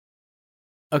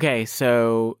Okay,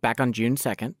 so back on June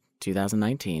 2nd,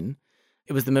 2019,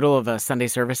 it was the middle of a Sunday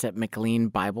service at McLean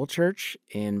Bible Church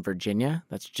in Virginia.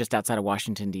 That's just outside of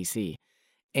Washington, D.C.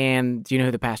 And do you know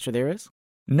who the pastor there is?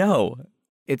 No.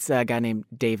 It's a guy named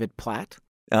David Platt.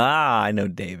 Ah, I know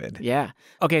David. Yeah.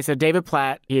 Okay, so David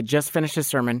Platt, he had just finished his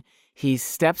sermon. He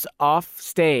steps off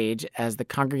stage as the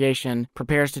congregation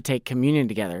prepares to take communion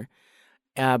together.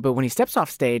 But when he steps off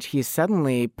stage, he is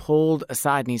suddenly pulled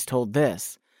aside and he's told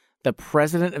this: the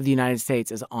President of the United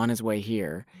States is on his way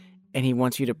here, and he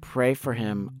wants you to pray for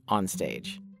him on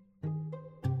stage.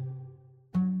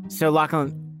 So,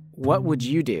 Lachlan, what would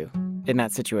you do in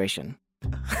that situation?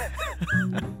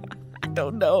 I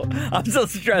don't know. I'm so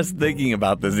stressed thinking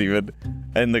about this even,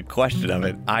 and the question of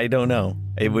it. I don't know.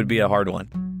 It would be a hard one.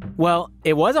 Well,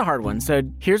 it was a hard one. So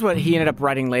here's what he ended up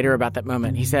writing later about that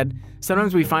moment. He said,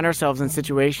 sometimes we find ourselves in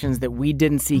situations that we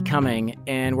didn't see coming,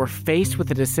 and we're faced with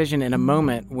a decision in a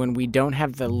moment when we don't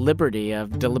have the liberty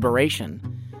of deliberation.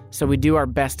 So we do our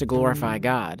best to glorify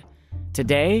God.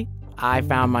 Today, I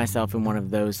found myself in one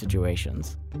of those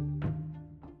situations.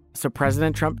 So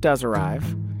President Trump does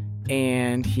arrive,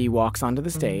 and he walks onto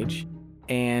the stage,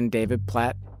 and David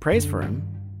Platt prays for him.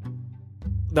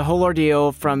 The whole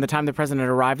ordeal, from the time the president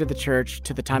arrived at the church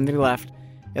to the time that he left,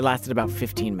 it lasted about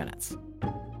 15 minutes.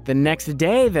 The next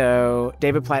day, though,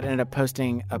 David Platt ended up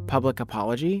posting a public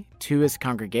apology to his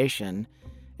congregation,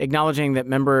 acknowledging that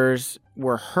members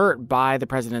were hurt by the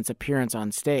president's appearance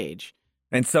on stage.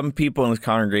 And some people in this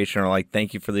congregation are like,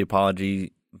 thank you for the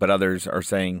apology, but others are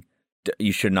saying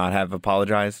you should not have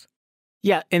apologized.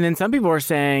 Yeah, and then some people are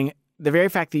saying the very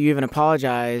fact that you even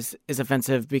apologize is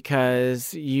offensive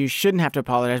because you shouldn't have to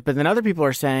apologize. But then other people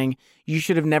are saying you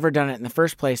should have never done it in the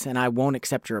first place, and I won't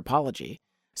accept your apology.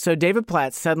 So David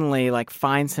Platt suddenly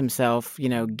finds himself,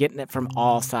 getting it from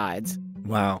all sides.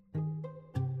 Wow.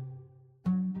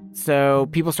 So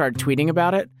people started tweeting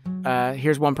about it.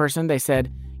 Here's one person. They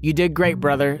said, "You did great,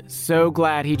 brother. So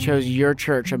glad he chose your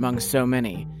church among so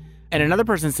many." And another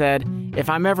person said, "If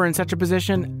I'm ever in such a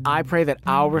position, I pray that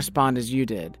I'll respond as you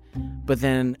did." But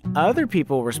then other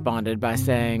people responded by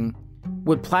saying,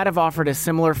 "Would Platt have offered a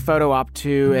similar photo op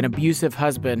to an abusive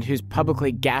husband who's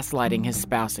publicly gaslighting his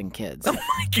spouse and kids?" Oh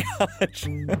my gosh.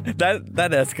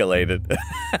 That escalated.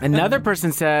 Another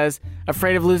person says,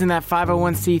 "Afraid of losing that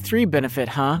 501c3 benefit,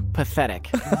 huh? Pathetic."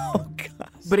 Oh, gosh.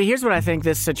 But here's what I think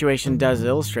this situation does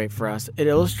illustrate for us. It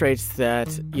illustrates that,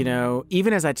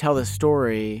 even as I tell this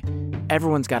story,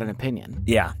 everyone's got an opinion.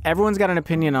 Yeah. Everyone's got an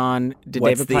opinion on, did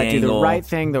David Platt do the right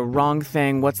thing, the wrong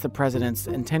thing? What's the president's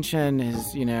intention,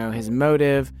 his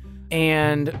motive?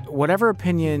 And whatever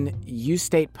opinion you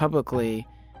state publicly,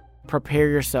 prepare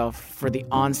yourself for the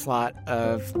onslaught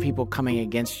of people coming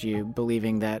against you,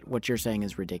 believing that what you're saying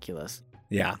is ridiculous.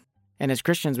 Yeah. And as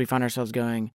Christians, we find ourselves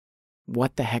going,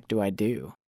 what the heck do I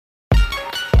do?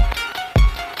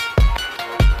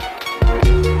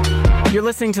 You're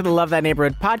listening to the Love Thy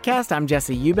Neighborhood podcast. I'm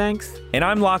Jesse Eubanks. And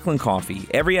I'm Lachlan Coffey.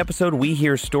 Every episode, we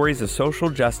hear stories of social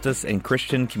justice and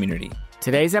Christian community.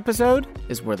 Today's episode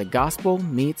is where the gospel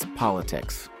meets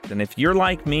politics. And if you're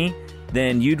like me,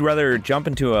 then you'd rather jump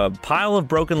into a pile of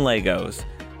broken Legos.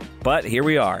 But here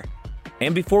we are.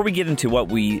 And before we get into what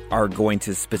we are going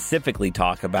to specifically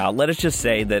talk about, let us just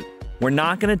say that we're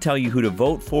not going to tell you who to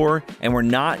vote for, and we're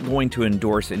not going to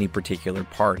endorse any particular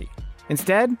party.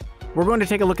 Instead, we're going to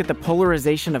take a look at the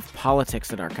polarization of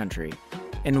politics in our country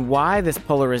and why this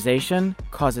polarization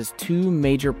causes two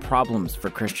major problems for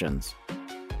Christians.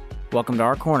 Welcome to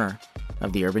our corner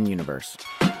of the urban universe.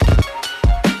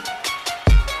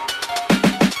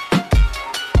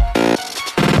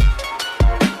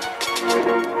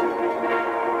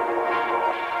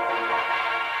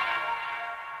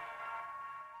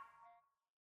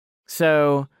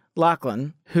 So,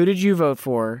 Lachlan, who did you vote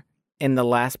for in the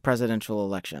last presidential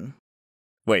election?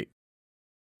 Wait,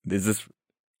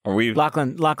 are we?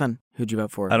 Lachlan, who'd you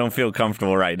vote for? I don't feel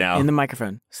comfortable right now. In the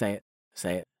microphone. Say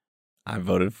it. I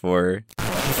voted for...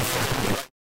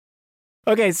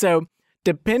 Okay, so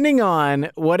depending on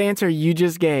what answer you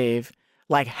just gave,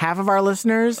 half of our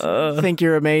listeners think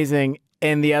you're amazing,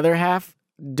 and the other half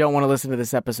don't want to listen to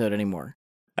this episode anymore.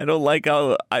 I don't like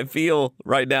how I feel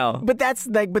right now. But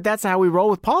that's how we roll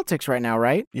with politics right now,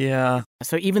 right? Yeah.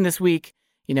 So even this week,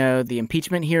 the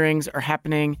impeachment hearings are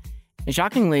happening. And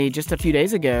shockingly, just a few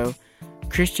days ago,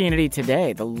 Christianity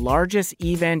Today, the largest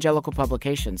evangelical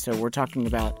publication, so we're talking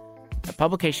about a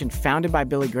publication founded by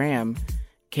Billy Graham,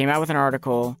 came out with an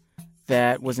article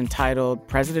that was entitled,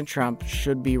 "President Trump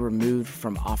Should Be Removed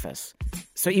from Office."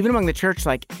 So even among the church,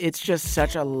 it's just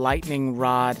such a lightning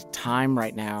rod time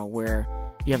right now where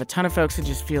you have a ton of folks that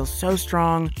just feel so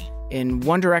strong in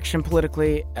one direction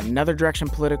politically, another direction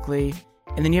politically,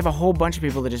 and then you have a whole bunch of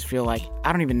people that just feel like,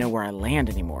 I don't even know where I land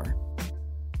anymore.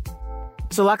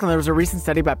 So, Lachlan, there was a recent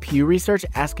study about Pew Research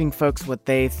asking folks what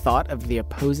they thought of the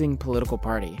opposing political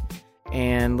party.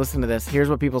 And listen to this. Here's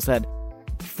what people said.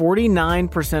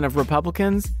 49% of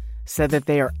Republicans said that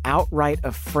they are outright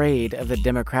afraid of the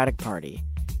Democratic Party.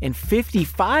 And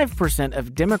 55%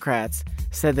 of Democrats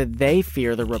said that they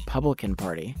fear the Republican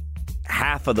Party.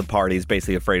 Half of the party is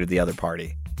basically afraid of the other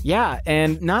party. Yeah,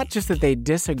 and not just that they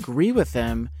disagree with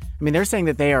them. I mean, they're saying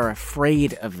that they are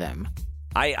afraid of them.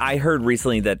 I heard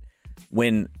recently that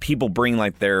when people bring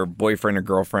like their boyfriend or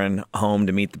girlfriend home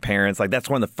to meet the parents, like that's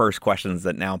one of the first questions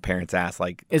that now parents ask,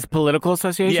 like, is political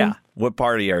association? Yeah. What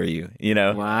party are you? You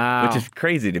know, wow. Which is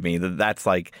crazy to me that's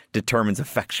like determines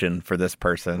affection for this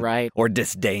person. Right. Or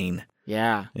disdain.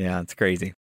 Yeah. Yeah. It's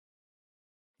crazy.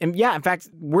 And yeah, in fact,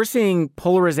 we're seeing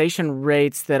polarization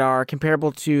rates that are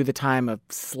comparable to the time of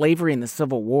slavery and the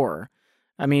Civil War.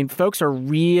 I mean, folks are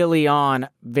really on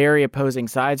very opposing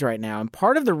sides right now. And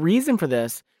part of the reason for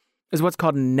this is what's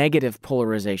called negative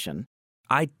polarization.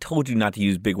 I told you not to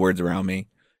use big words around me.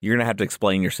 You're going to have to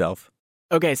explain yourself.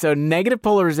 Okay, so negative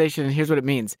polarization, here's what it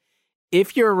means.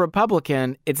 If you're a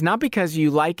Republican, it's not because you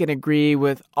like and agree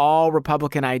with all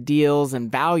Republican ideals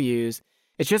and values.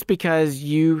 It's just because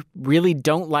you really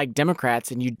don't like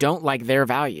Democrats and you don't like their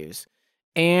values.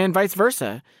 And vice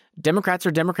versa. Democrats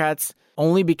are Democrats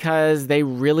only because they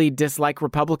really dislike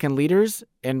Republican leaders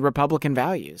and Republican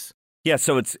values. Yeah,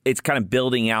 so it's kind of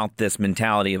building out this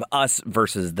mentality of us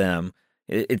versus them.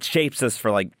 It shapes us for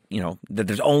like, you know, that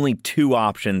there's only two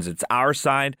options. It's our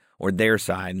side or their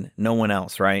side, no one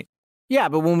else, right? Yeah,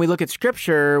 but when we look at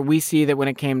Scripture, we see that when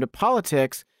it came to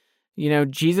politics, you know,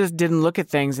 Jesus didn't look at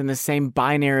things in the same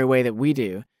binary way that we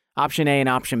do. Option A and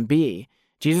option B.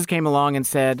 Jesus came along and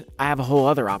said, I have a whole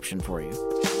other option for you.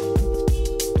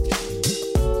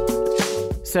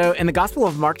 So in the Gospel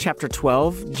of Mark chapter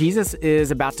 12, Jesus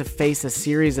is about to face a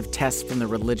series of tests from the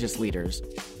religious leaders.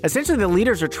 Essentially, the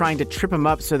leaders are trying to trip him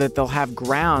up so that they'll have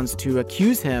grounds to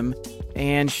accuse him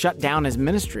and shut down his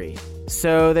ministry.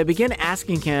 So they begin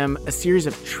asking him a series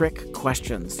of trick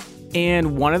questions.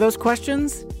 And one of those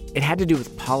questions, it had to do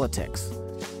with politics.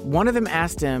 One of them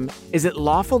asked him, is it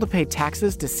lawful to pay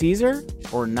taxes to Caesar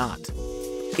or not?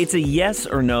 It's a yes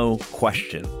or no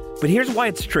question. But here's why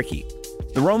it's tricky.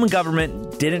 The Roman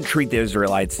government didn't treat the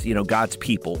Israelites, you know, God's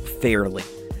people, fairly.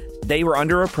 They were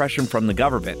under oppression from the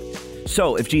government.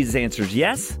 So if Jesus answers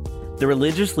yes, the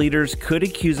religious leaders could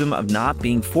accuse him of not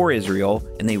being for Israel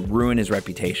and they ruin his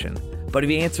reputation. But if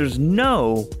he answers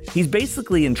no, he's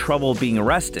basically in trouble being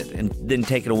arrested and then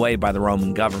taken away by the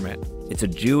Roman government. It's a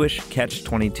Jewish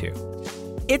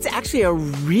catch-22. It's actually a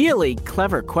really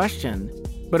clever question.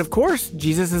 But of course,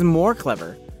 Jesus is more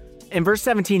clever. In verse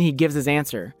 17, he gives his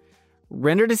answer.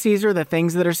 Render to Caesar the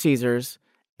things that are Caesar's,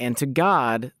 and to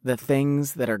God the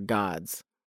things that are God's.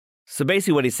 So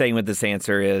basically what he's saying with this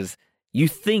answer is, you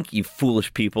think, you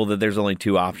foolish people, that there's only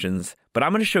two options, but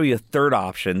I'm going to show you a third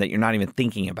option that you're not even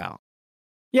thinking about.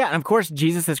 Yeah, and of course,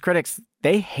 Jesus' critics,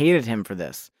 they hated him for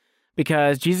this,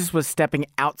 because Jesus was stepping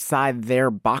outside their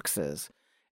boxes.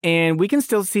 And we can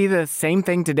still see the same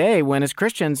thing today when, as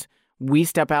Christians, we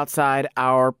step outside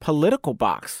our political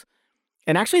box.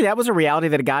 And actually, that was a reality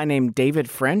that a guy named David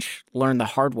French learned the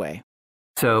hard way.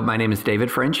 So my name is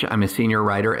David French. I'm a senior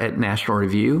writer at National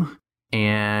Review,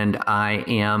 and I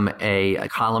am a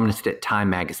columnist at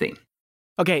Time Magazine.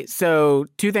 Okay, so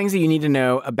two things that you need to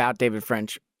know about David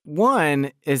French.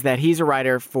 One is that he's a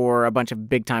writer for a bunch of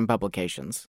big-time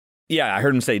publications. Yeah, I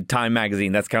heard him say Time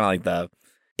Magazine. That's kind of like the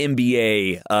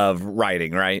MBA of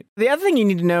writing, right? The other thing you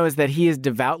need to know is that he is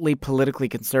devoutly politically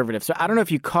conservative. So I don't know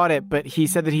if you caught it, but he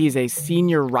said that he's a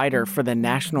senior writer for the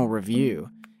National Review.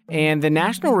 And the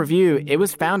National Review, it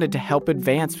was founded to help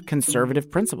advance conservative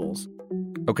principles.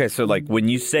 Okay, so like when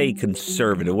you say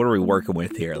conservative, what are we working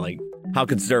with here? Like, how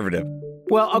conservative?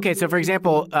 Well, okay, so for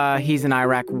example, he's an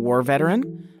Iraq war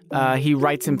veteran. He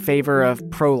writes in favor of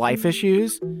pro-life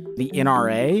issues, the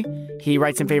NRA. He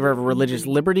writes in favor of religious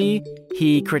liberty.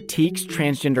 He critiques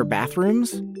transgender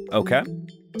bathrooms. Okay.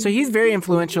 So he's very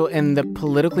influential in the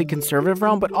politically conservative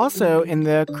realm, but also in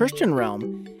the Christian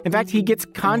realm. In fact, he gets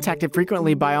contacted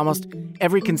frequently by almost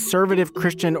every conservative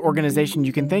Christian organization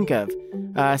you can think of,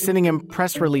 sending him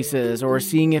press releases or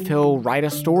seeing if he'll write a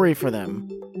story for them.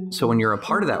 So when you're a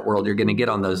part of that world, you're going to get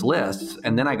on those lists.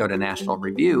 And then I go to National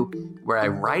Review where I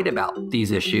write about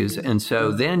these issues. And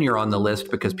so then you're on the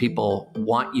list because people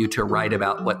want you to write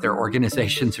about what their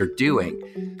organizations are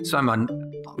doing. So I'm on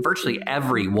virtually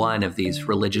every one of these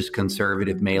religious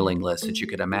conservative mailing lists that you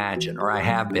could imagine, or I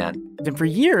have been. And for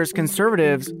years,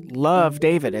 conservatives love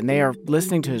David, and they are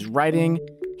listening to his writing.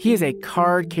 He is a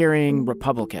card-carrying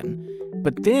Republican.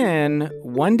 But then,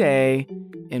 one day,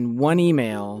 in one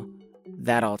email,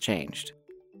 that all changed.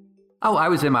 Oh, I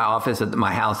was in my office at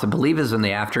my house, I believe it was in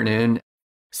the afternoon.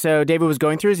 So David was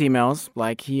going through his emails,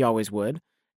 like he always would.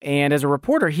 And as a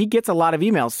reporter, he gets a lot of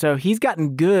emails, so he's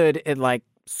gotten good at,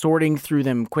 sorting through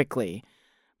them quickly.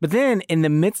 But then, in the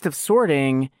midst of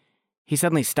sorting, he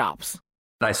suddenly stops.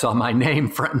 I saw my name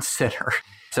front and center,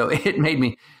 so it made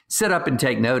me sit up and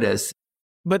take notice.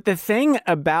 But the thing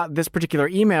about this particular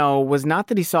email was not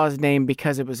that he saw his name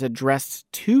because it was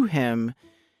addressed to him.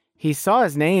 He saw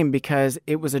his name because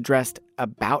it was addressed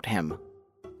about him.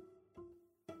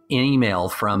 An email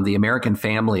from the American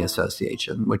Family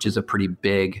Association, which is a pretty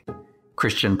big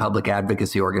Christian public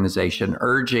advocacy organization,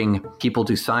 urging people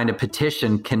to sign a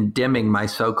petition condemning my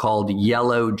so-called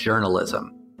yellow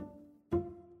journalism.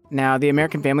 Now, the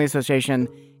American Family Association,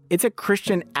 it's a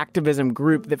Christian activism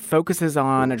group that focuses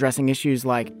on addressing issues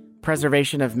like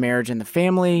preservation of marriage and the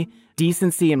family,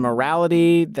 decency and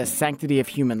morality, the sanctity of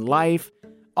human life,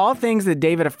 all things that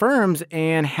David affirms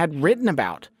and had written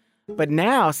about. But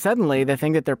now, suddenly, the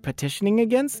thing that they're petitioning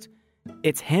against,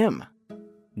 it's him.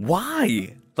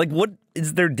 Why? What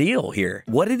is their deal here?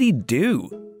 What did he do?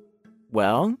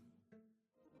 Well,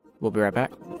 we'll be right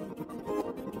back.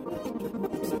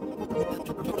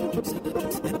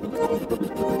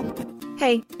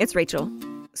 Hey, it's Rachel.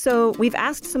 So we've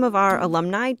asked some of our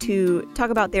alumni to talk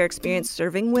about their experience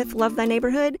serving with Love Thy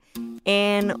Neighborhood,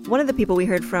 and one of the people we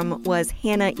heard from was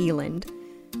Hannah Eland.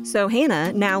 So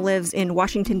Hannah now lives in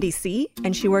Washington, D.C.,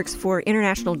 and she works for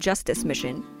International Justice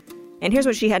Mission. And here's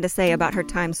what she had to say about her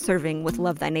time serving with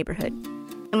Love Thy Neighborhood.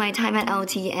 My time at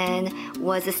LTN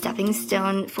was a stepping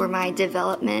stone for my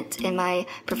development in my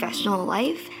professional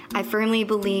life. I firmly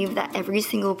believe that every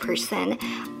single person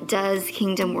does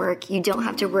kingdom work. You don't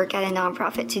have to work at a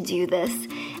nonprofit to do this.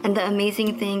 And the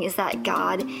amazing thing is that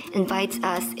God invites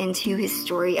us into his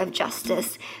story of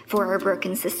justice for our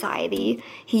broken society.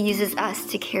 He uses us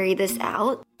to carry this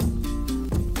out.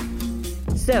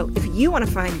 So if you want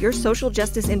to find your social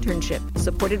justice internship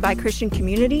supported by Christian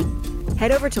community,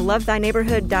 head over to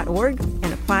lovethyneighborhood.org and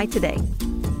apply today.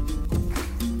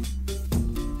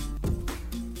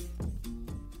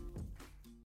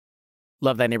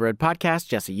 Love Thy Neighborhood podcast,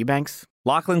 Jesse Eubanks.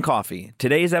 Lachlan Coffey.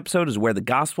 Today's episode is where the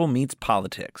gospel meets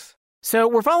politics. So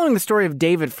we're following the story of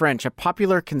David French, a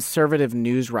popular conservative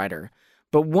news writer.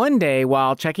 But one day,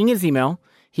 while checking his email,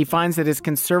 he finds that his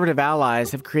conservative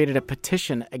allies have created a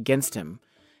petition against him,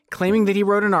 claiming that he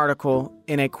wrote an article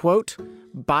in a, quote,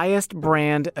 biased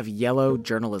brand of yellow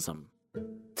journalism.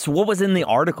 So what was in the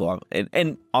article?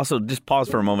 And also, just pause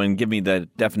for a moment and give me the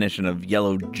definition of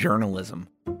yellow journalism.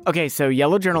 Okay, so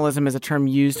yellow journalism is a term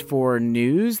used for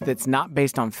news that's not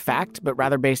based on fact, but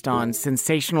rather based on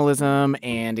sensationalism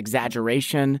and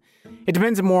exaggeration. It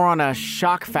depends more on a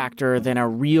shock factor than a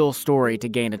real story to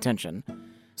gain attention.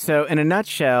 So in a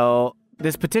nutshell,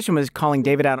 this petition was calling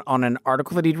David out on an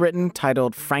article that he'd written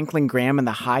titled Franklin Graham and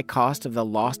the High Cost of the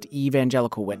Lost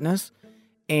Evangelical Witness.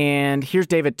 And here's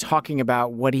David talking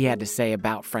about what he had to say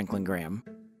about Franklin Graham.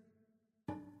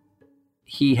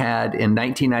 He had, in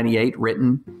 1998,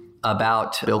 written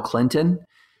about Bill Clinton,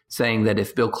 saying that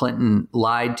if Bill Clinton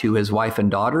lied to his wife and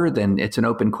daughter, then it's an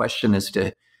open question as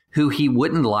to who he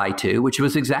wouldn't lie to, which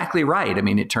was exactly right. I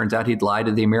mean, it turns out he'd lie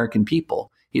to the American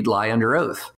people. He'd lie under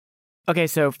oath. Okay,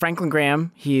 so Franklin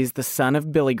Graham, he's the son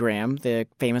of Billy Graham, the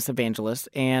famous evangelist.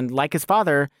 And like his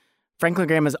father, Franklin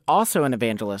Graham is also an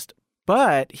evangelist,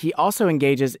 but he also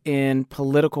engages in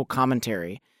political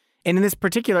commentary. And in this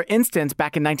particular instance,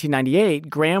 back in 1998,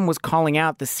 Graham was calling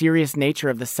out the serious nature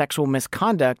of the sexual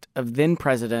misconduct of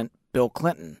then-President Bill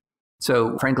Clinton.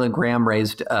 So Franklin Graham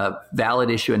raised a valid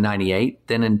issue in 98.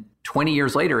 Then 20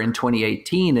 years later, in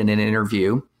 2018, in an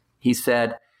interview, he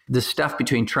said, the stuff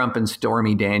between Trump and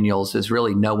Stormy Daniels is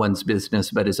really no one's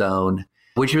business but his own,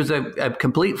 which was a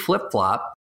complete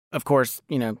flip-flop. Of course,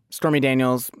 Stormy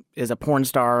Daniels is a porn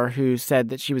star who said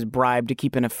that she was bribed to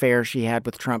keep an affair she had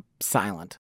with Trump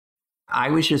silent. I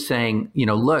was just saying,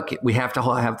 look, we have to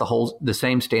have the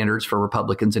same standards for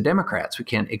Republicans and Democrats. We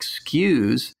can't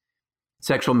excuse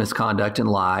sexual misconduct and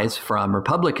lies from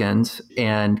Republicans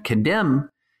and condemn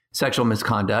sexual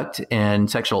misconduct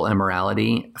and sexual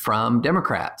immorality from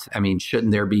Democrats. I mean,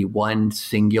 shouldn't there be one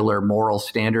singular moral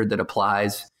standard that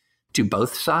applies to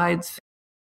both sides?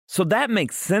 So that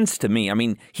makes sense to me. I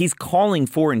mean, he's calling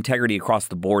for integrity across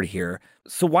the board here.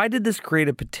 So why did this create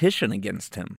a petition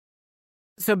against him?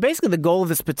 So basically the goal of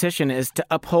this petition is to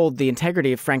uphold the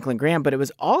integrity of Franklin Graham, but it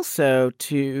was also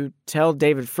to tell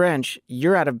David French,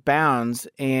 you're out of bounds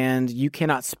and you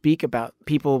cannot speak about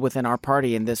people within our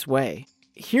party in this way.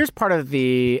 Here's part of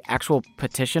the actual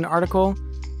petition article.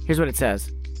 Here's what it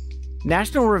says.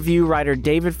 National Review writer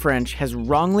David French has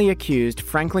wrongly accused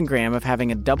Franklin Graham of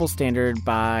having a double standard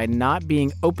by not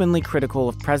being openly critical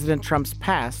of President Trump's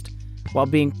past while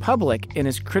being public in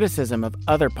his criticism of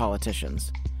other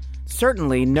politicians.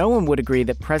 Certainly, no one would agree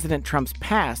that President Trump's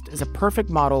past is a perfect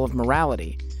model of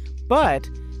morality. But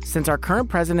since our current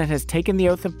president has taken the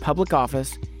oath of public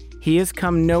office, he has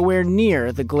come nowhere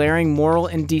near the glaring moral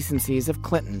indecencies of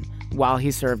Clinton while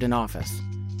he served in office.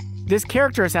 This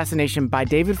character assassination by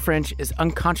David French is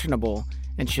unconscionable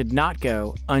and should not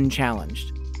go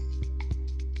unchallenged.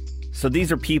 So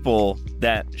these are people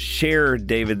that share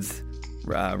David's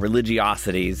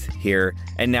religiosities here,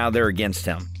 and now they're against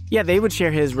him. Yeah, they would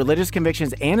share his religious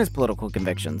convictions and his political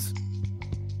convictions.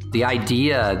 The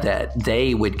idea that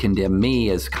they would condemn me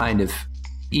is kind of,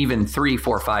 even 3,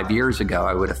 4, 5 years ago,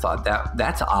 I would have thought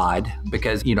that's odd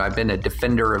because, I've been a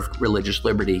defender of religious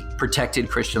liberty, protected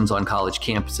Christians on college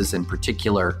campuses in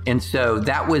particular. And so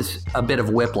that was a bit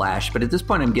of whiplash. But at this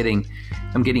point, I'm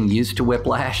getting used to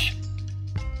whiplash.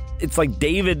 It's like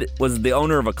David was the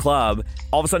owner of a club.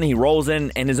 All of a sudden he rolls in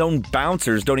and his own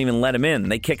bouncers don't even let him in.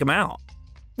 They kick him out.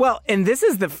 Well, and this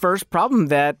is the first problem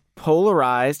that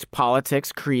polarized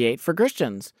politics create for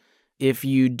Christians. If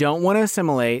you don't want to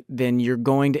assimilate, then you're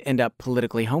going to end up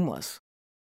politically homeless.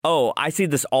 Oh, I see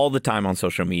this all the time on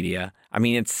social media. I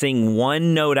mean, it's sing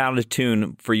one note out of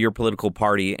tune for your political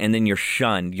party, and then you're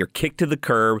shunned. You're kicked to the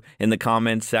curb in the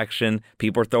comments section.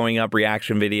 People are throwing up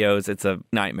reaction videos. It's a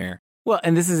nightmare. Well,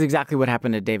 and this is exactly what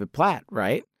happened to David Platt,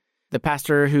 right? The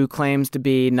pastor who claims to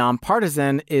be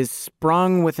nonpartisan is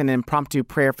sprung with an impromptu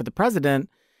prayer for the president,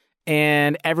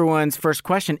 and everyone's first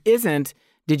question isn't,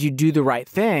 did you do the right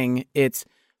thing? It's,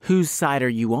 whose side are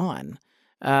you on?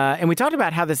 And we talked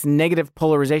about how this negative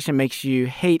polarization makes you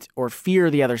hate or fear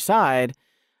the other side,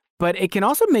 but it can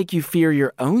also make you fear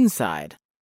your own side.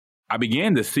 I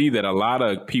began to see that a lot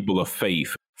of people of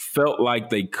faith felt like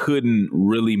they couldn't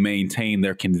really maintain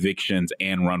their convictions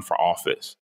and run for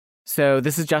office. So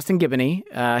this is Justin Giboney.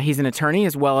 He's an attorney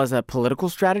as well as a political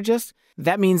strategist.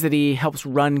 That means that he helps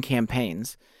run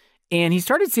campaigns. And he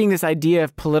started seeing this idea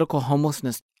of political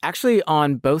homelessness actually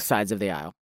on both sides of the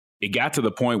aisle. It got to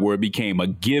the point where it became a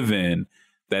given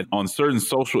that on certain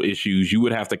social issues, you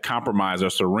would have to compromise or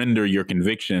surrender your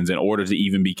convictions in order to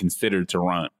even be considered to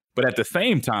run. But at the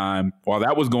same time, while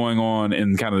that was going on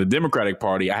in kind of the Democratic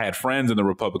Party, I had friends in the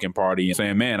Republican Party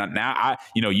saying, man, now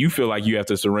you feel like you have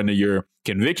to surrender your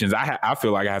convictions. I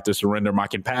feel like I have to surrender my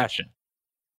compassion.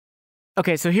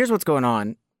 Okay, so here's what's going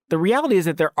on. The reality is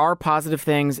that there are positive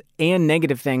things and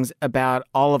negative things about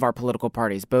all of our political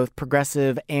parties, both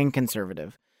progressive and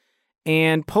conservative.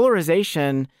 And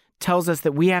polarization tells us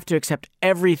that we have to accept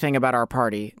everything about our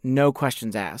party, no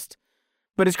questions asked.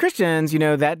 But as Christians,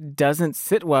 that doesn't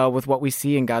sit well with what we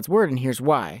see in God's word, and here's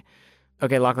why.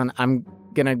 Okay, Lachlan, I'm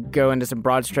going to go into some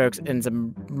broad strokes and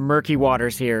some murky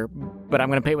waters here, but I'm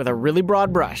going to paint with a really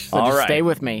broad brush, so just stay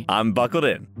with me. I'm buckled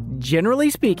in. Generally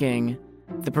speaking,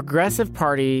 the Progressive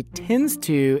Party tends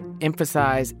to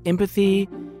emphasize empathy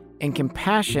and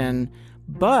compassion,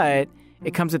 but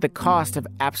it comes at the cost of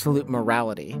absolute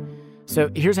morality. So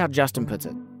here's how Justin puts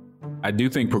it. I do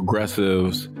think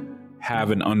progressives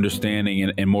have an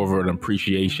understanding and more of an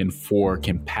appreciation for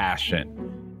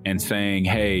compassion and saying,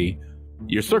 hey,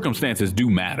 your circumstances do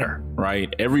matter,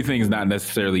 right? Everything's not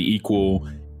necessarily equal.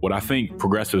 What I think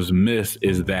progressives miss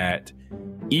is that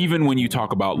even when you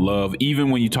talk about love, even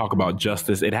when you talk about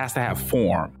justice, it has to have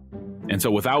form. And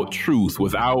so without truth,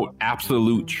 without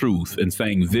absolute truth and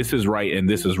saying this is right and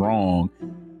this is wrong,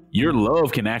 your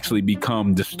love can actually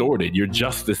become distorted. Your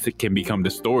justice can become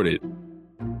distorted.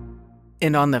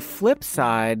 And on the flip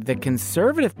side, the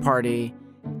Conservative Party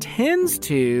tends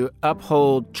to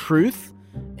uphold truth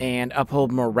and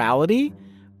uphold morality,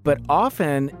 but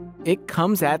often it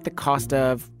comes at the cost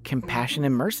of compassion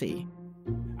and mercy.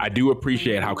 I do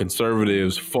appreciate how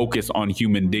conservatives focus on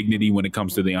human dignity when it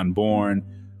comes to the unborn,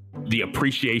 the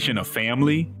appreciation of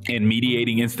family and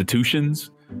mediating institutions.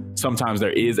 Sometimes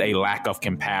there is a lack of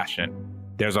compassion.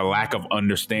 There's a lack of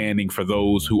understanding for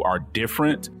those who are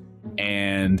different.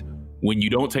 And when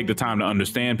you don't take the time to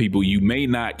understand people, you may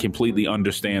not completely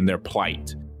understand their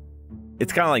plight.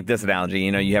 It's kind of like this analogy.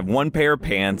 You have one pair of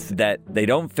pants that they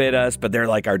don't fit us, but they're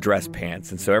like our dress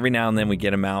pants. And so every now and then we get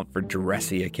them out for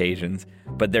dressy occasions.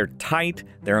 But they're tight,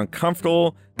 they're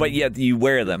uncomfortable, but yet you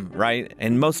wear them, right?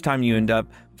 And most of the time you end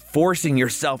up forcing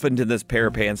yourself into this pair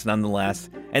of pants nonetheless.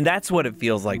 And that's what it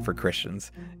feels like for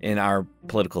Christians in our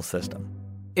political system.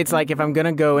 It's like if I'm going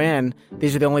to go in,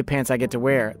 these are the only pants I get to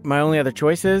wear. My only other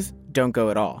choice is don't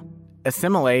go at all.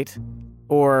 Assimilate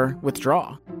or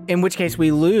withdraw. In which case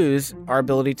we lose our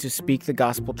ability to speak the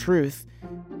gospel truth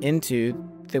into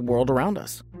the world around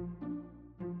us.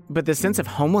 But the sense of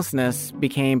homelessness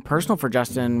became personal for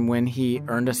Justin when he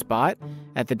earned a spot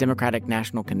at the Democratic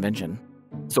National Convention.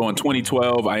 So in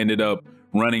 2012, I ended up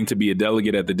running to be a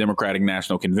delegate at the Democratic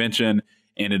National Convention,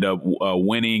 ended up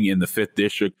winning in the 5th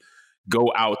District,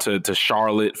 go out to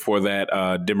Charlotte for that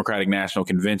Democratic National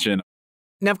Convention.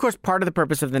 Now, of course, part of the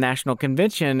purpose of the National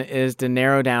Convention is to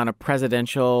narrow down a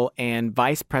presidential and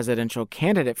vice presidential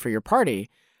candidate for your party,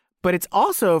 but it's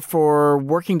also for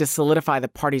working to solidify the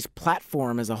party's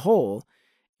platform as a whole.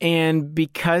 And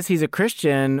because he's a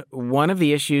Christian, one of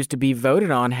the issues to be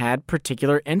voted on had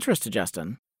particular interest to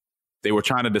Justin. They were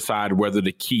trying to decide whether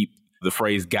to keep the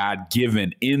phrase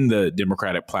God-given in the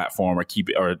Democratic platform or keep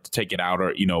it or take it out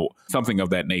or, something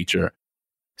of that nature.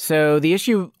 So the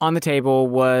issue on the table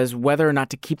was whether or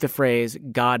not to keep the phrase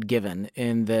God-given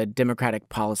in the Democratic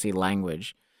policy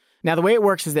language. Now, the way it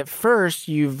works is that first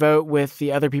you vote with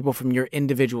the other people from your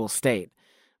individual state,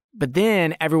 but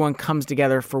then everyone comes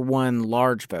together for one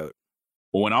large vote.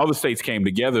 Well, when all the states came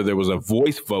together, there was a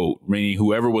voice vote, meaning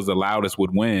whoever was the loudest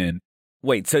would win.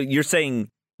 Wait, so you're saying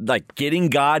like getting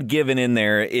God-given in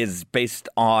there is based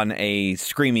on a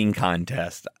screaming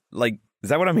contest? Like, is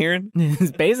that what I'm hearing?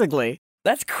 Basically.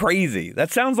 That's crazy.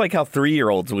 That sounds like how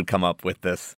 3-year-olds would come up with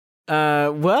this.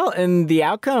 Well, and the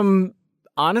outcome,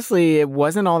 honestly, it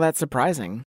wasn't all that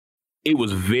surprising. It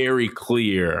was very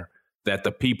clear that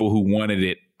the people who wanted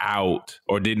it out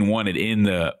or didn't want it in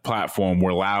the platform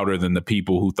were louder than the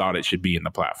people who thought it should be in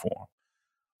the platform.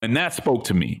 And that spoke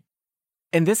to me.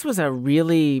 And this was a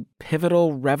really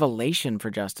pivotal revelation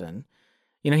for Justin.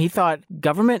 He thought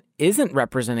government isn't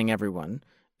representing everyone.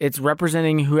 It's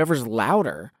representing whoever's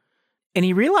louder. And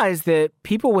he realized that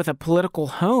people with a political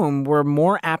home were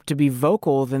more apt to be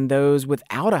vocal than those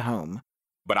without a home.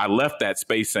 But I left that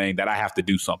space saying that I have to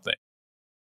do something.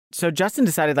 So Justin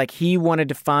decided he wanted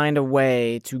to find a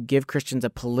way to give Christians a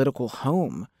political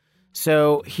home.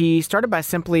 So he started by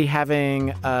simply having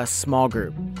a small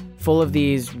group full of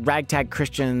these ragtag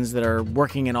Christians that are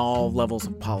working in all levels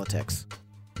of politics.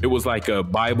 It was like a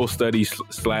Bible study /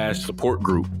 support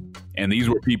group. And these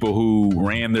were people who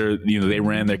ran they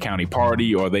ran their county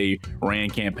party or they ran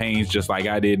campaigns just like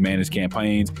I did, managed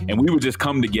campaigns. And we would just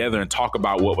come together and talk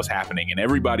about what was happening. And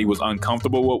everybody was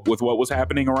uncomfortable with what was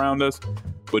happening around us,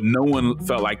 but no one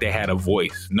felt like they had a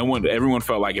voice. Everyone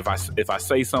felt like if I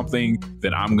say something,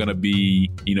 then I'm going to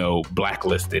be,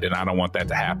 blacklisted, and I don't want that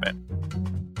to happen.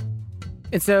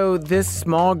 And so this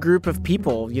small group of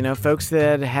people, folks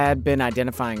that had been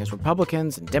identifying as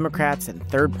Republicans and Democrats and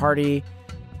third party,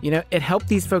 it helped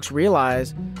these folks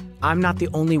realize I'm not the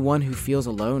only one who feels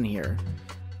alone here.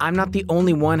 I'm not the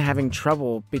only one having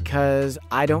trouble because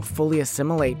I don't fully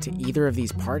assimilate to either of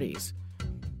these parties.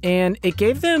 And it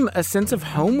gave them a sense of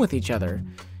home with each other,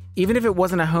 even if it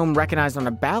wasn't a home recognized on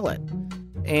a ballot.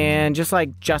 And just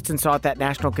like Justin saw at that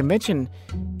national convention,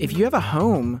 if you have a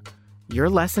home, you're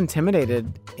less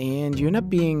intimidated and you end up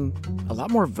being a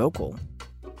lot more vocal.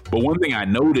 But one thing I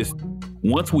noticed,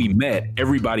 once we met,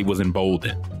 everybody was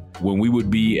emboldened. When we would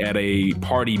be at a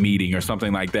party meeting or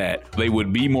something like that, they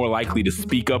would be more likely to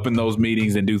speak up in those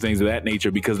meetings and do things of that nature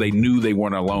because they knew they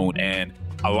weren't alone. And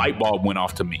a light bulb went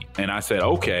off to me. And I said,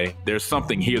 okay, there's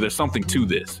something here. There's something to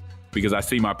this because I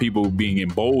see my people being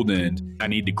emboldened. I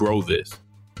need to grow this.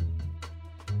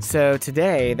 So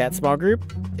today, that small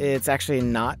group, it's actually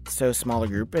not so small a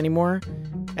group anymore.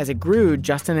 As it grew,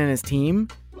 Justin and his team,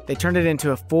 they turned it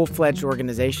into a full-fledged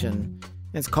organization.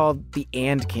 It's called the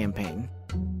AND Campaign.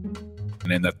 And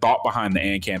then the thought behind the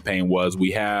AND Campaign was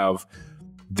we have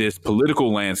this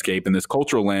political landscape and this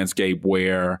cultural landscape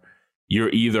where you're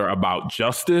either about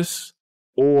justice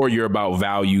or you're about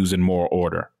values and moral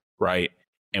order, right?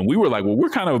 And we were like, well, we're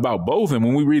kind of about both. And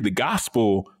when we read the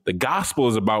gospel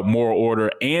is about moral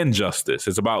order and justice.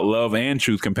 It's about love and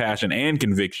truth, compassion and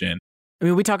conviction. I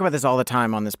mean, we talk about this all the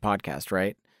time on this podcast,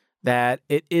 right? That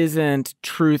it isn't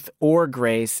truth or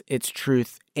grace, it's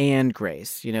truth and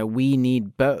grace. We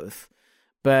need both.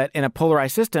 But in a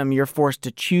polarized system, you're forced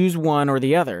to choose one or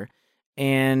the other.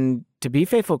 And to be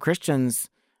faithful Christians,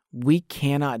 we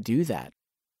cannot do that.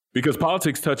 Because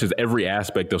politics touches every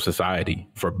aspect of society,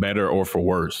 for better or for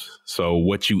worse. So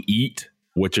what you eat,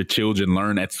 what your children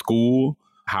learn at school,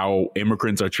 how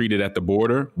immigrants are treated at the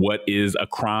border, what is a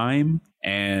crime,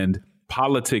 and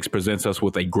politics presents us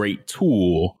with a great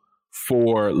tool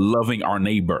for loving our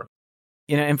neighbor.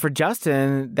 And for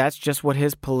Justin, that's just what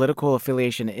his political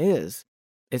affiliation is.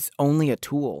 It's only a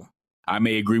tool. I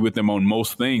may agree with them on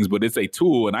most things, but it's a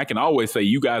tool. And I can always say,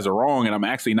 you guys are wrong, and I'm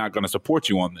actually not going to support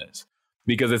you on this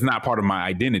because it's not part of my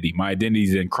identity. My identity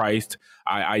is in Christ.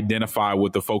 I identify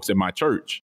with the folks in my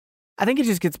church. I think it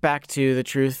just gets back to the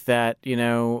truth that,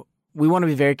 we want to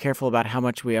be very careful about how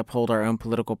much we uphold our own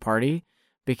political party,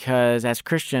 because as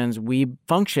Christians, we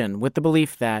function with the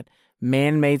belief that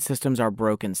man-made systems are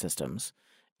broken systems.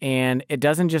 And it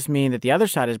doesn't just mean that the other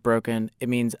side is broken, it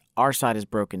means our side is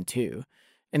broken too.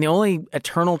 And the only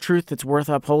eternal truth that's worth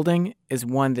upholding is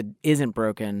one that isn't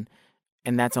broken,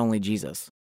 and that's only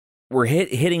Jesus. We're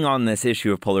hitting on this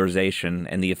issue of polarization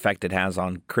and the effect it has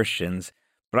on Christians,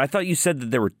 but I thought you said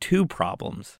that there were two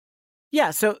problems.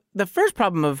 Yeah, so the first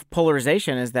problem of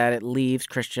polarization is that it leaves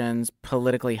Christians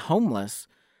politically homeless.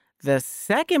 The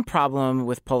second problem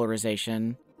with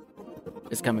polarization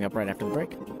is coming up right after the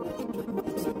break.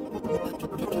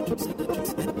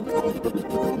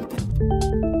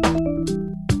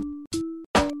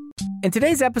 In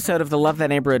today's episode of the Love Thy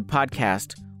Neighborhood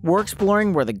podcast, we're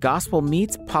exploring where the gospel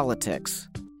meets politics.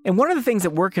 And one of the things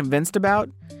that we're convinced about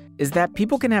is that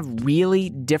people can have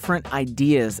really different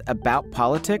ideas about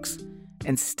politics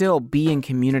and still be in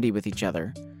community with each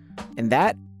other. And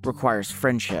that requires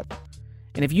friendship.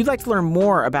 And if you'd like to learn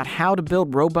more about how to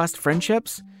build robust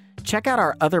friendships, check out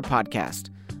our other podcast,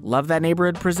 Love Thy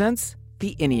Neighborhood Presents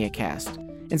The Enneacast.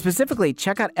 And specifically,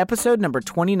 check out episode number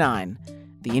 29,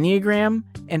 The Enneagram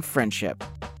and Friendship.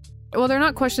 Well, they're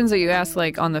not questions that you ask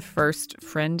like on the first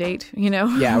friend date, Yeah,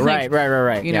 like,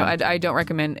 right. You know, I don't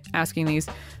recommend asking these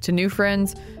to new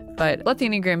friends, but let the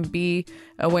Enneagram be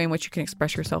a way in which you can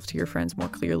express yourself to your friends more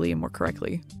clearly and more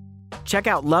correctly. Check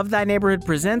out Love Thy Neighborhood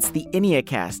Presents The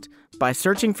Enneacast by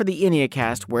searching for The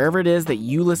Enneacast wherever it is that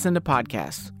you listen to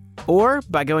podcasts, or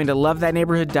by going to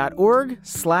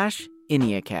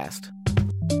lovethyneighborhood.org/Enneacast.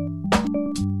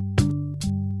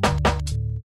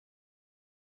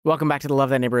 Welcome back to the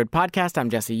Love Thy Neighborhood podcast. I'm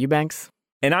Jesse Eubanks.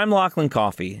 And I'm Lachlan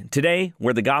Coffey. Today,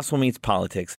 where the gospel meets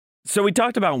politics. So we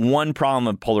talked about one problem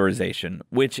of polarization,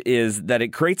 which is that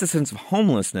it creates a sense of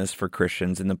homelessness for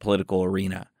Christians in the political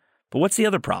arena. But what's the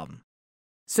other problem?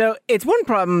 So it's one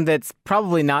problem that's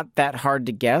probably not that hard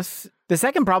to guess. The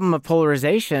second problem of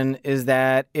polarization is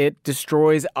that it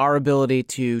destroys our ability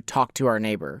to talk to our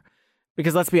neighbor.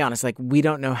 Because let's be honest, we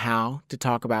don't know how to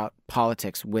talk about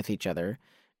politics with each other.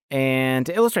 And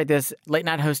to illustrate this, late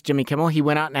night host Jimmy Kimmel, he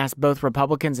went out and asked both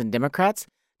Republicans and Democrats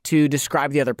to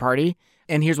describe the other party.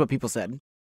 And here's what people said.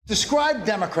 Describe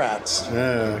Democrats.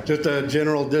 Just a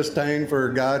general disdain for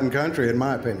God and country, in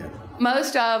my opinion.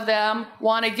 Most of them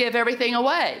want to give everything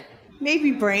away.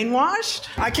 Maybe brainwashed?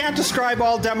 I can't describe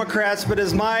all Democrats, but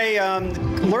it's my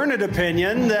learned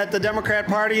opinion that the Democrat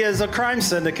Party is a crime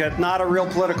syndicate, not a real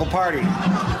political party.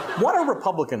 What are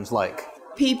Republicans like?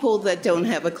 People that don't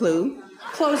have a clue.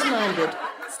 Close-minded.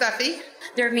 Stuffy.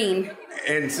 They're mean.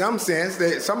 In some sense,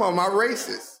 some of them are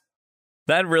racist.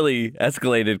 That really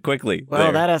escalated quickly.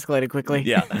 Well, that escalated quickly.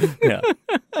 Yeah.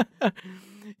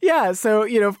 Yeah, so,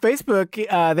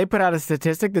 Facebook, they put out a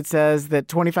statistic that says that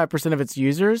 25% of its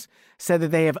users said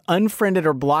that they have unfriended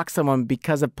or blocked someone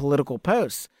because of political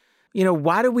posts.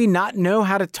 Why do we not know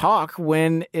how to talk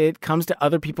when it comes to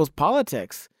other people's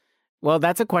politics? Well,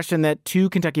 that's a question that two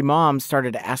Kentucky moms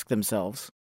started to ask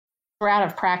themselves. We're out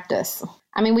of practice.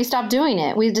 We stopped doing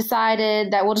it. We decided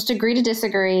that we'll just agree to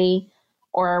disagree,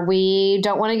 or we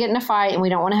don't want to get in a fight and we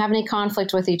don't want to have any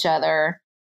conflict with each other.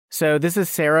 So this is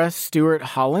Sarah Stewart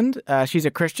Holland. She's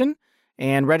a Christian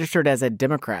and registered as a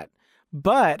Democrat.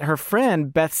 But her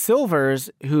friend, Beth Silvers,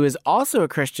 who is also a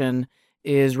Christian,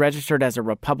 is registered as a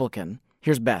Republican.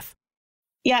 Here's Beth.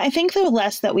 Yeah, I think the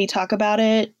less that we talk about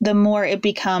it, the more it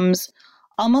becomes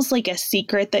almost like a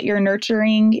secret that you're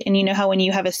nurturing. And you know how when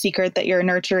you have a secret that you're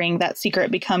nurturing, that secret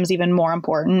becomes even more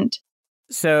important.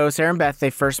 So Sarah and Beth,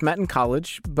 they first met in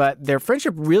college, but their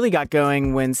friendship really got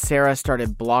going when Sarah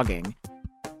started blogging.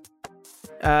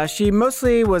 She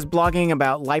mostly was blogging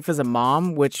about life as a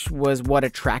mom, which was what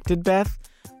attracted Beth.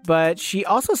 But she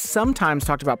also sometimes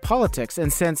talked about politics.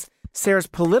 And since Sarah's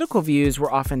political views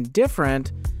were often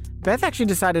different, Beth actually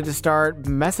decided to start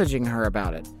messaging her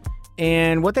about it.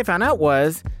 And what they found out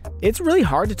was it's really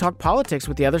hard to talk politics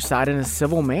with the other side in a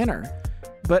civil manner.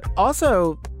 But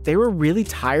also, they were really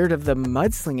tired of the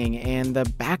mudslinging and the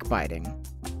backbiting.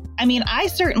 I mean, I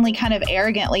certainly kind of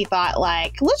arrogantly thought,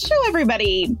 like, let's show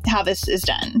everybody how this is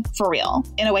done for real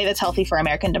in a way that's healthy for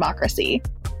American democracy.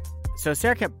 So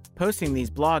Sarah kept posting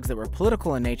these blogs that were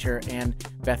political in nature, and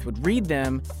Beth would read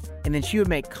them, and then she would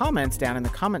make comments down in the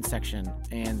comment section,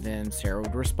 and then Sarah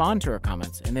would respond to her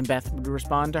comments, and then Beth would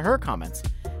respond to her comments.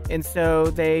 And so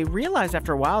they realized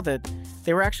after a while that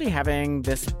they were actually having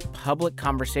this public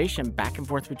conversation back and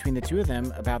forth between the two of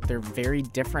them about their very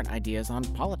different ideas on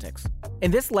politics.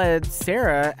 And this led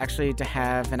Sarah actually to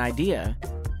have an idea.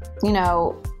 You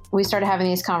know, we started having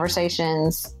these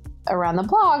conversations around the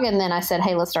blog, and then I said,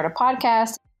 hey, let's start a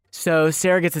podcast. So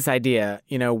Sarah gets this idea,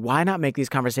 why not make these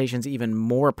conversations even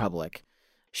more public?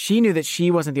 She knew that she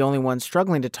wasn't the only one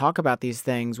struggling to talk about these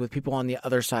things with people on the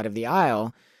other side of the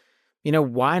aisle.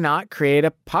 Why not create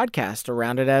a podcast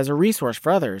around it as a resource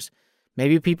for others?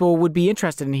 Maybe people would be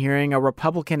interested in hearing a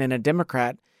Republican and a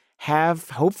Democrat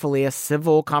have, hopefully, a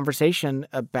civil conversation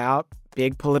about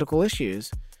big political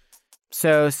issues.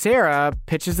 So Sarah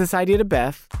pitches this idea to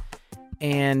Beth,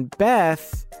 and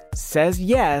Beth says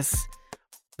yes,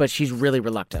 but she's really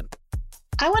reluctant.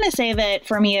 I want to say that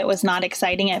for me, it was not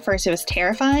exciting at first. It was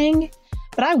terrifying.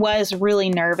 But I was really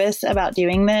nervous about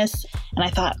doing this. And I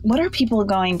thought, what are people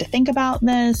going to think about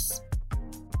this?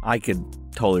 I could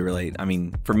totally relate. I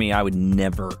mean, for me, I would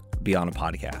never be on a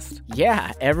podcast.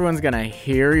 Yeah, everyone's going to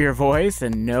hear your voice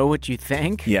and know what you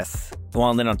think. Yes. Well,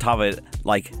 and then on top of it,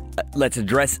 let's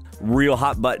address real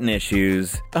hot button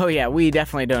issues. Oh, yeah, we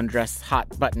definitely don't address hot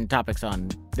button topics on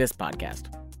this podcast.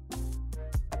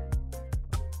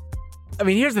 I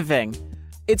mean, here's the thing.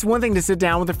 It's one thing to sit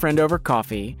down with a friend over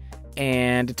coffee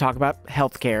and to talk about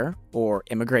healthcare or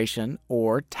immigration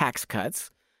or tax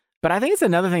cuts. But I think it's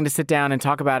another thing to sit down and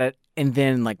talk about it and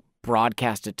then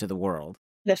broadcast it to the world.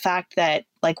 The fact that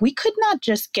we could not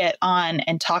just get on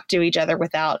and talk to each other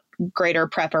without greater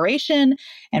preparation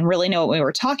and really know what we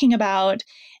were talking about.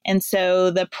 And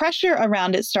so the pressure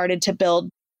around it started to build.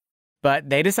 But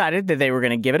they decided that they were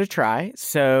going to give it a try.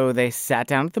 So they sat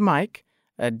down at the mic,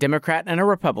 a Democrat and a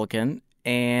Republican,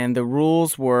 and the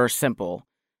rules were simple.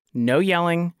 No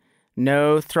yelling,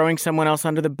 no throwing someone else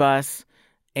under the bus,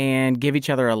 and give each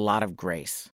other a lot of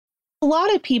grace. A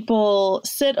lot of people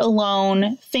sit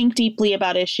alone, think deeply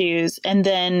about issues, and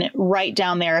then write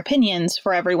down their opinions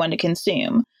for everyone to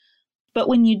consume. But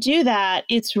when you do that,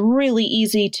 it's really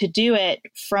easy to do it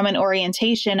from an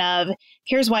orientation of,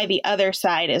 here's why the other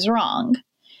side is wrong.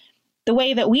 The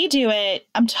way that we do it,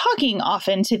 I'm talking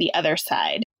often to the other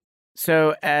side.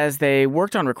 So as they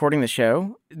worked on recording the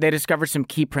show, they discovered some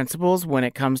key principles when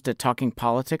it comes to talking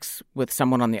politics with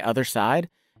someone on the other side,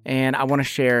 and I want to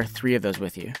share 3 of those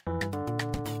with you.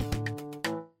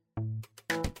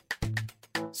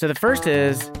 So the first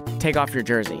is take off your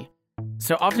jersey.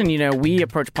 So often, we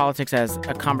approach politics as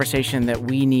a conversation that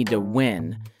we need to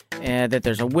win, that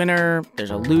there's a winner,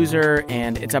 there's a loser,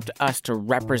 and it's up to us to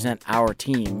represent our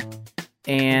team.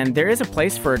 And there is a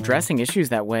place for addressing issues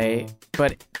that way,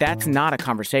 but that's not a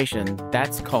conversation.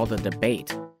 That's called a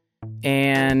debate.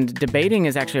 And debating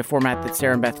is actually a format that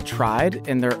Sarah and Beth tried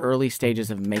in their early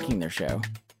stages of making their show.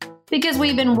 Because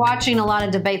we've been watching a lot of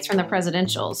debates from the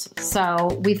presidentials.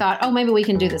 So we thought, maybe we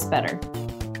can do this better.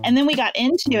 And then we got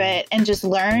into it and just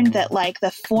learned that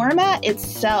the format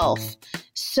itself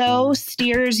so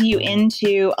steers you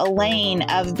into a lane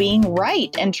of being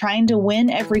right and trying to win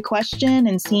every question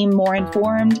and seem more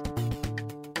informed.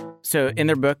 So in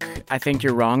their book, I Think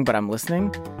You're Wrong, But I'm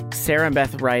Listening, Sarah and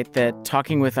Beth write that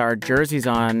talking with our jerseys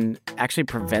on actually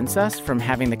prevents us from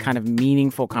having the kind of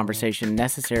meaningful conversation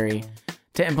necessary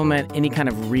to implement any kind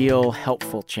of real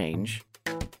helpful change.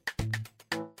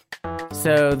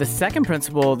 So the second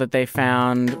principle that they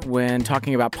found when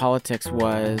talking about politics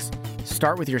was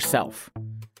start with yourself.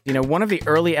 One of the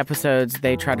early episodes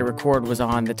they tried to record was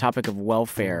on the topic of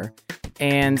welfare.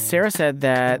 And Sarah said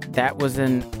that was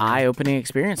an eye-opening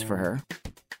experience for her.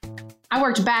 I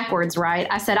worked backwards, right?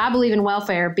 I said, I believe in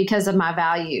welfare because of my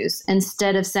values,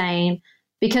 instead of saying,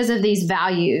 because of these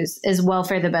values, is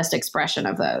welfare the best expression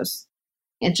of those?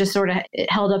 It just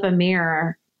it held up a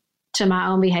mirror to my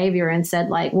own behavior and said,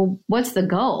 well, what's the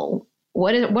goal?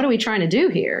 What are we trying to do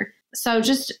here? So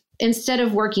just instead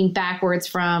of working backwards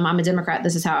from, I'm a Democrat,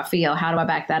 this is how I feel, how do I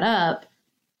back that up?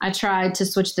 I tried to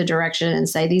switch the direction and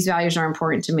say, these values are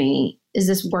important to me. Is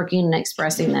this working and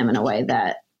expressing them in a way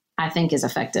that I think is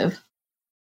effective?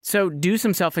 So do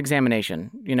some self-examination.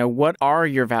 What are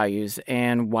your values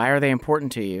and why are they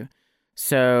important to you?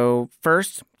 So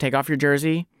first, take off your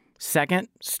jersey. Second,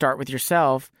 start with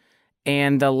yourself.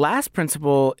 And the last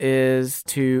principle is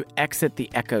to exit the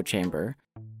echo chamber.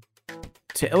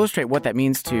 To illustrate what that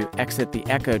means to exit the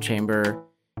echo chamber,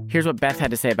 Here's what Beth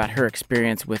had to say about her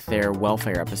experience with their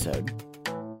welfare episode.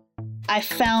 I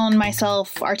found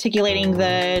myself articulating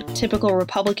the typical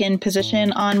Republican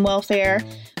position on welfare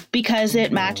because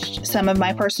it matched some of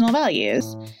my personal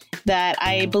values. That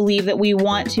I believe that we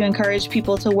want to encourage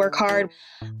people to work hard.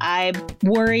 I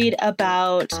worried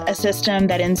about a system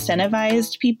that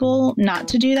incentivized people not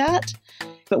to do that.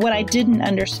 But what I didn't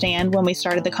understand when we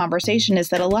started the conversation is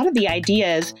that a lot of the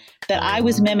ideas that I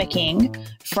was mimicking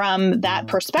from that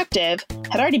perspective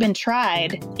had already been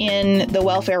tried in the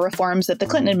welfare reforms that the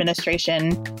Clinton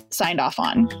administration signed off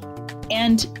on,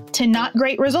 and to not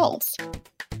great results.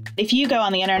 If you go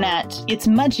on the internet, it's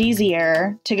much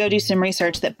easier to go do some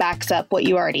research that backs up what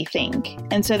you already think.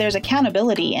 And so there's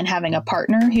accountability in having a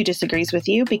partner who disagrees with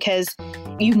you, because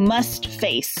you must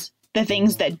face the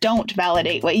things that don't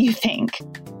validate what you think.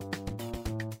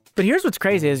 But here's what's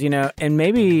crazy is, and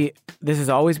maybe this has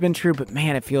always been true, but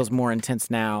man, it feels more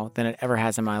intense now than it ever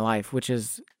has in my life, which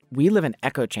is we live in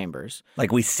echo chambers.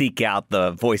 Like we seek out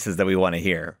the voices that we want to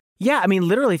hear. Yeah, I mean,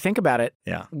 literally think about it.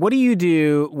 Yeah. What do you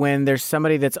do when there's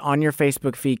somebody that's on your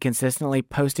Facebook feed consistently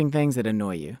posting things that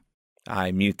annoy you?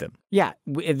 I mute them. Yeah,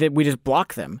 we just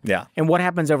block them. Yeah. And what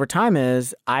happens over time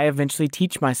is I eventually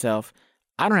teach myself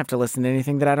I don't have to listen to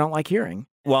anything that I don't like hearing.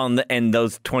 Well, and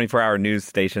those 24-hour news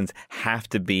stations have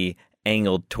to be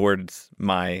angled towards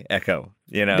my echo,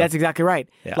 That's exactly right.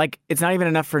 Yeah. Like, it's not even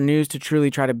enough for news to truly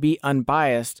try to be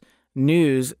unbiased.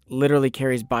 News literally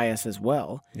carries bias as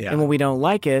well. Yeah. And when we don't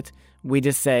like it, we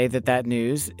just say that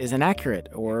news is inaccurate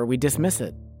or we dismiss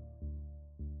it.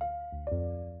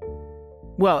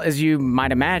 Well, as you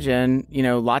might imagine,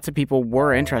 lots of people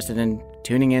were interested in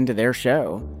tuning into their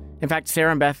show. In fact, Sarah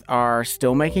and Beth are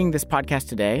still making this podcast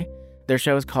today. Their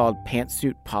show is called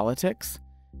Pantsuit Politics,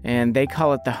 and they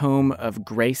call it the home of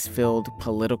grace-filled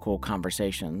political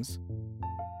conversations.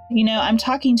 I'm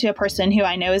talking to a person who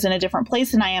I know is in a different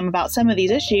place than I am about some of these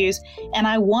issues, and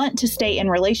I want to stay in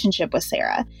relationship with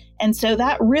Sarah. And so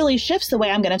that really shifts the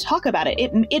way I'm going to talk about it.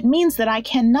 It means that I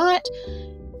cannot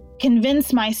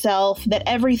convince myself that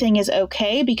everything is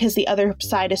okay because the other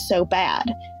side is so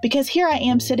bad. Because here I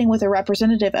am sitting with a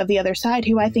representative of the other side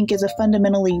who I think is a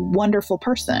fundamentally wonderful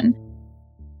person.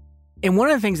 And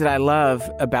one of the things that I love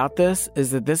about this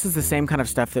is that this is the same kind of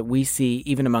stuff that we see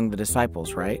even among the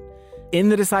disciples, right? In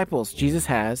the disciples, Jesus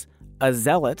has a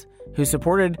zealot who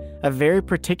supported a very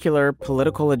particular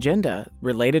political agenda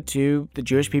related to the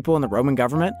Jewish people and the Roman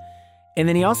government. And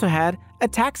then he also had a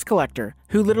tax collector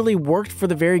who literally worked for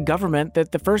the very government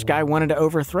that the first guy wanted to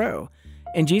overthrow.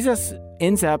 And Jesus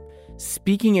ends up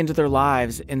speaking into their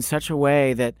lives in such a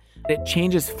way that it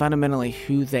changes fundamentally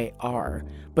who they are.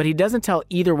 But he doesn't tell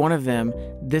either one of them,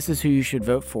 this is who you should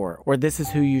vote for, or this is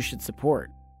who you should support.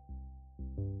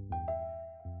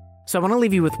 So I want to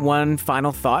leave you with one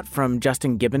final thought from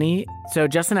Justin Giboney. So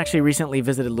Justin actually recently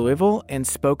visited Louisville and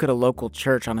spoke at a local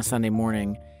church on a Sunday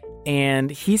morning. And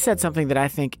he said something that I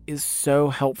think is so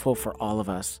helpful for all of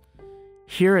us.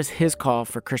 Here is his call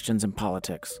for Christians in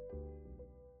politics.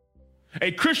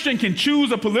 A Christian can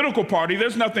choose a political party.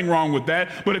 There's nothing wrong with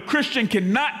that. But a Christian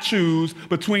cannot choose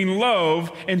between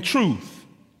love and truth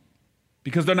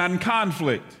because they're not in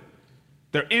conflict.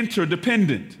 They're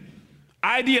interdependent.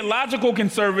 Ideological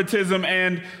conservatism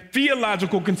and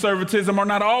theological conservatism are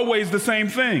not always the same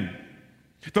thing.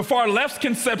 The far left's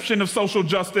conception of social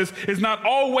justice is not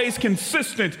always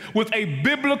consistent with a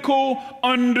biblical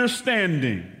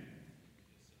understanding.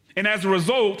 And as a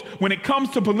result, when it comes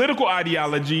to political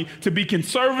ideology, to be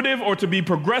conservative or to be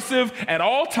progressive at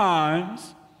all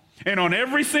times and on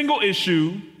every single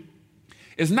issue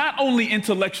is not only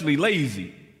intellectually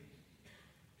lazy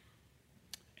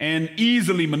and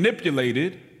easily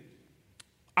manipulated,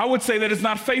 I would say that it's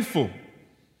not faithful.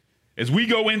 As we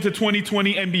go into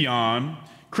 2020 and beyond,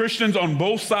 Christians on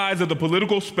both sides of the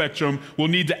political spectrum will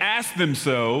need to ask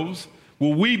themselves,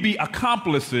 will we be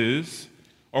accomplices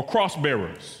or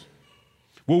cross-bearers?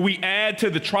 Will we add to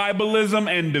the tribalism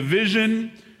and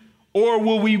division, or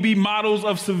will we be models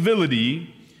of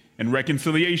civility and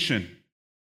reconciliation?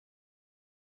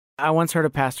 I once heard a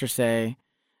pastor say,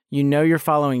 you know you're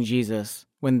following Jesus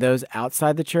when those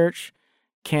outside the church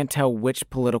can't tell which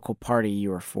political party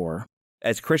you are for.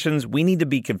 As Christians, we need to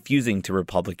be confusing to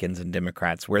Republicans and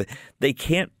Democrats where they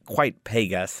can't quite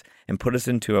peg us and put us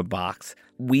into a box.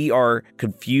 We are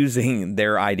confusing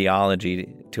their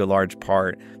ideology to a large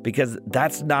part because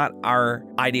that's not our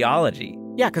ideology.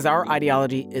 Yeah, because our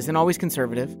ideology isn't always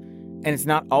conservative and it's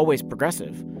not always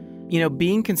progressive.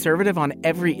 Being conservative on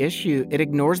every issue, it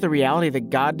ignores the reality that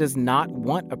God does not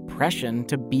want oppression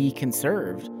to be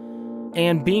conserved.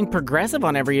 And being progressive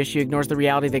on every issue ignores the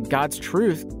reality that God's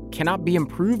truth cannot be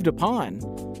improved upon.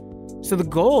 So the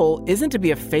goal isn't to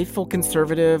be a faithful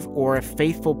conservative or a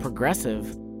faithful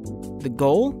progressive. The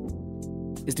goal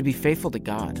is to be faithful to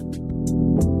God.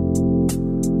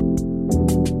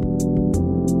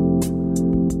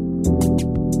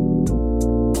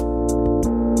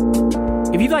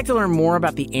 If you'd like to learn more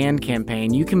about the AND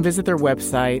campaign, you can visit their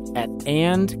website at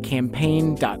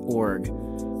andcampaign.org.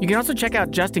 You can also check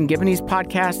out Justin Giboney's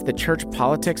podcast, the Church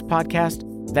Politics Podcast.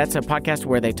 That's a podcast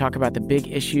where they talk about the big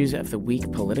issues of the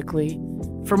week politically.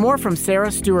 For more from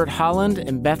Sarah Stewart Holland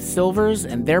and Beth Silvers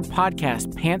and their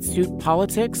podcast, Pantsuit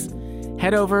Politics,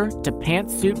 head over to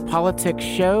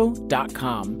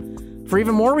pantsuitpoliticsshow.com. For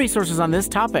even more resources on this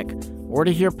topic, or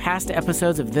to hear past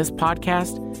episodes of this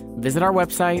podcast, visit our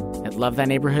website at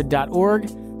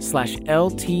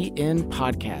lovethyneighborhood.org/LTN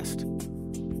podcast.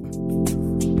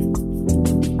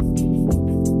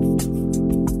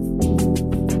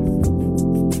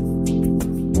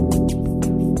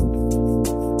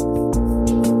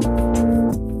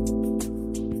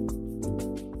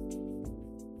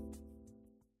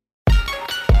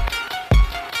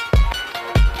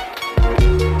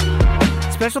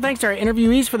 Special thanks to our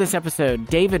interviewees for this episode,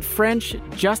 David French,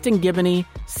 Justin Giboney,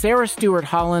 Sarah Stewart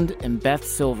Holland, and Beth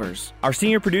Silvers. Our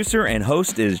senior producer and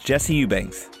host is Jesse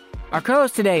Eubanks. Our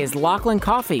co-host today is Lachlan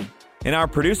Coffey. And our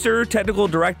producer, technical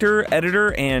director,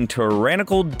 editor, and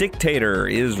tyrannical dictator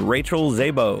is Rachel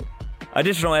Zabo.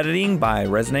 Additional editing by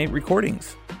Resonate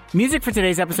Recordings. Music for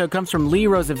today's episode comes from Lee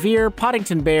Rosevere,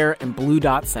 Poddington Bear, and Blue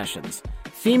Dot Sessions.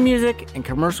 Theme music and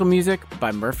commercial music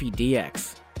by Murphy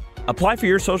DX. Apply for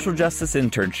your social justice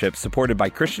internship supported by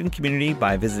Christian Community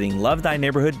by visiting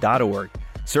lovethyneighborhood.org.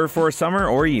 Serve for a summer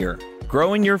or a year.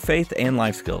 Grow in your faith and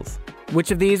life skills.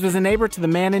 Which of these was a neighbor to the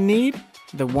man in need?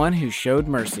 The one who showed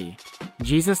mercy.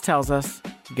 Jesus tells us,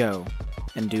 go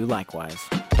and do likewise.